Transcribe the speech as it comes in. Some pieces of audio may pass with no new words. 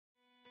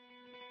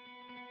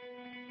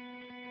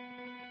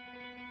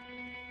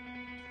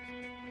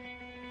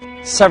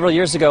Several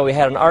years ago, we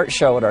had an art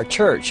show at our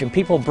church, and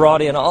people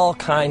brought in all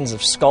kinds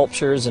of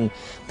sculptures and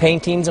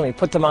paintings, and we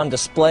put them on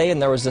display, and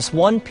there was this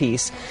one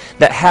piece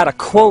that had a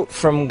quote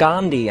from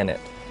Gandhi in it.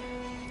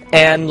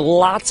 And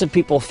lots of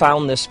people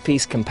found this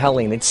piece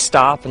compelling. They'd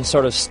stop and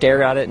sort of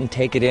stare at it and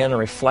take it in and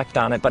reflect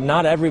on it, but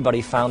not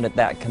everybody found it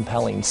that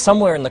compelling.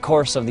 Somewhere in the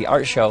course of the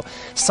art show,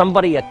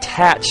 somebody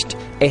attached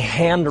a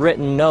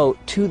handwritten note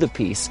to the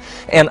piece,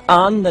 and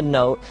on the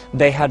note,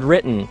 they had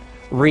written,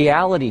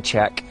 "Reality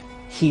check,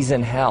 he's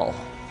in hell."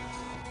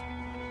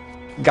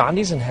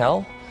 Gandhi's in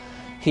hell?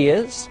 He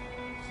is?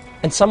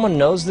 And someone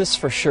knows this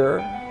for sure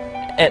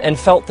and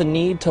felt the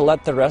need to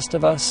let the rest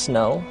of us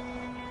know?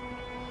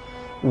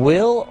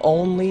 Will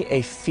only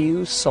a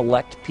few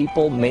select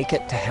people make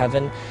it to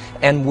heaven,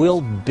 and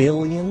will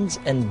billions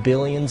and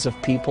billions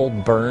of people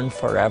burn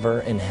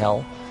forever in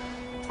hell?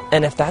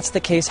 And if that's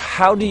the case,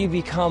 how do you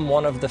become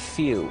one of the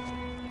few?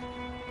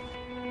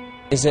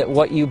 Is it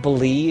what you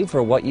believe,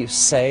 or what you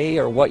say,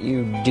 or what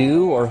you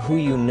do, or who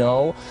you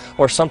know,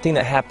 or something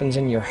that happens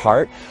in your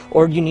heart?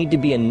 Or do you need to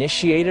be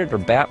initiated, or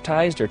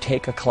baptized, or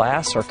take a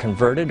class, or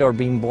converted, or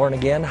being born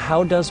again?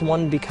 How does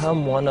one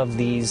become one of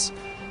these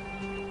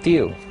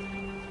few?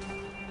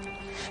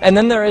 And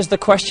then there is the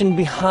question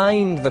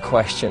behind the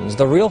questions,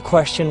 the real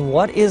question: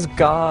 what is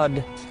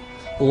God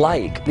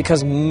like?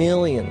 Because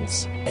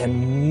millions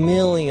and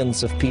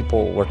millions of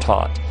people were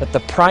taught that the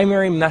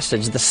primary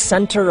message, the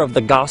center of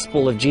the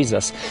gospel of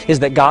Jesus, is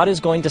that God is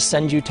going to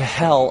send you to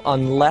hell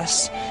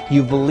unless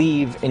you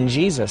believe in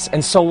Jesus.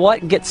 And so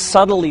what gets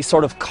subtly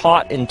sort of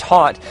caught and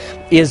taught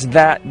is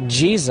that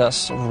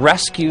Jesus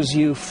rescues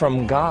you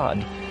from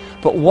God.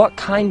 But what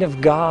kind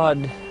of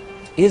God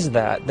is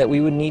that we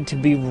would need to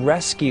be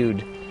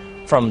rescued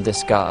from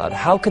this God?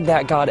 How could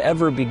that God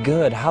ever be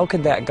good? How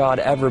could that God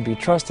ever be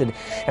trusted?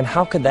 And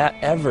how could that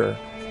ever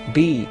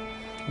be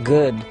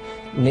good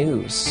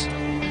news?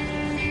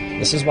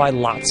 This is why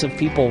lots of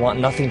people want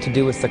nothing to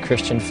do with the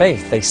Christian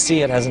faith. They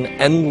see it as an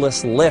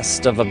endless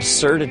list of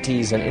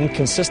absurdities and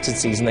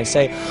inconsistencies, and they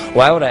say,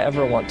 why would I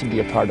ever want to be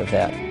a part of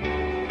that?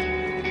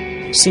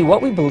 See,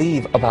 what we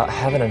believe about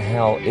heaven and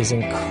hell is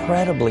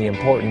incredibly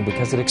important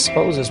because it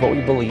exposes what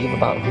we believe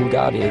about who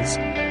God is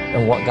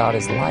and what God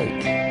is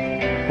like.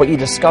 What you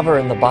discover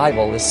in the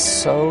Bible is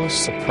so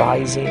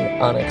surprising,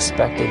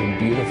 unexpected, and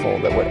beautiful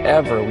that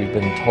whatever we've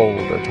been told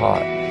or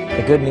taught,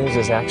 the good news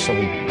is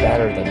actually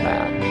better than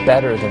that,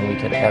 better than we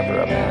could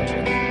ever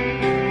imagine.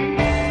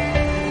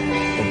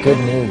 The good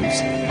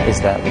news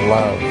is that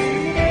love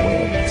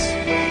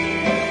wins.